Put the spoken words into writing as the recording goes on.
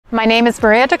My name is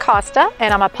Maria DaCosta,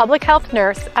 and I'm a public health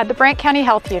nurse at the Brant County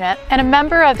Health Unit and a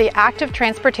member of the Active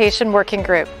Transportation Working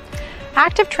Group.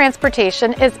 Active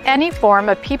transportation is any form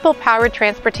of people-powered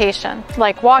transportation,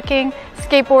 like walking,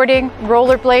 skateboarding,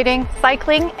 rollerblading,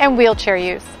 cycling, and wheelchair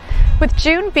use. With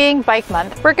June being Bike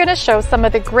Month, we're going to show some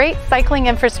of the great cycling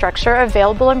infrastructure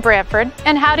available in Brantford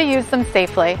and how to use them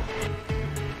safely.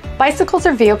 Bicycles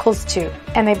are vehicles too,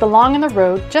 and they belong on the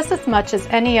road just as much as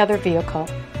any other vehicle.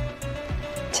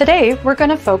 Today, we're going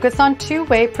to focus on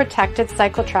two-way protected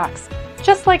cycle tracks,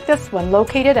 just like this one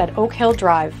located at Oak Hill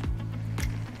Drive.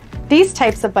 These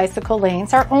types of bicycle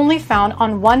lanes are only found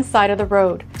on one side of the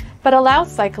road, but allow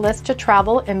cyclists to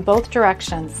travel in both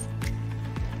directions.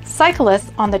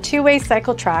 Cyclists on the two-way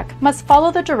cycle track must follow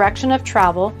the direction of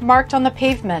travel marked on the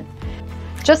pavement.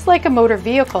 Just like a motor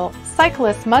vehicle,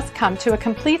 cyclists must come to a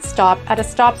complete stop at a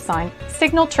stop sign,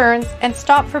 signal turns, and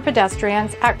stop for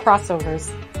pedestrians at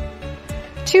crossovers.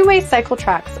 Two-way cycle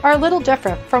tracks are a little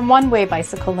different from one-way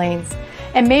bicycle lanes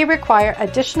and may require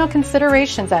additional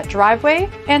considerations at driveway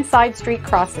and side street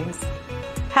crossings.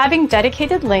 Having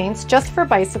dedicated lanes just for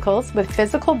bicycles with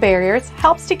physical barriers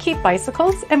helps to keep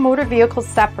bicycles and motor vehicles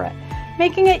separate,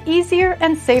 making it easier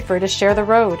and safer to share the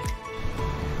road.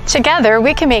 Together,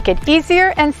 we can make it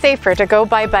easier and safer to go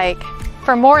by bike.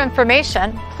 For more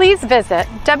information, please visit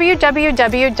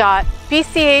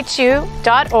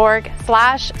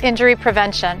www.bchu.org/injury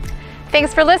prevention.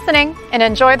 Thanks for listening and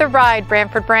enjoy the ride,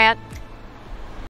 Brantford Brant.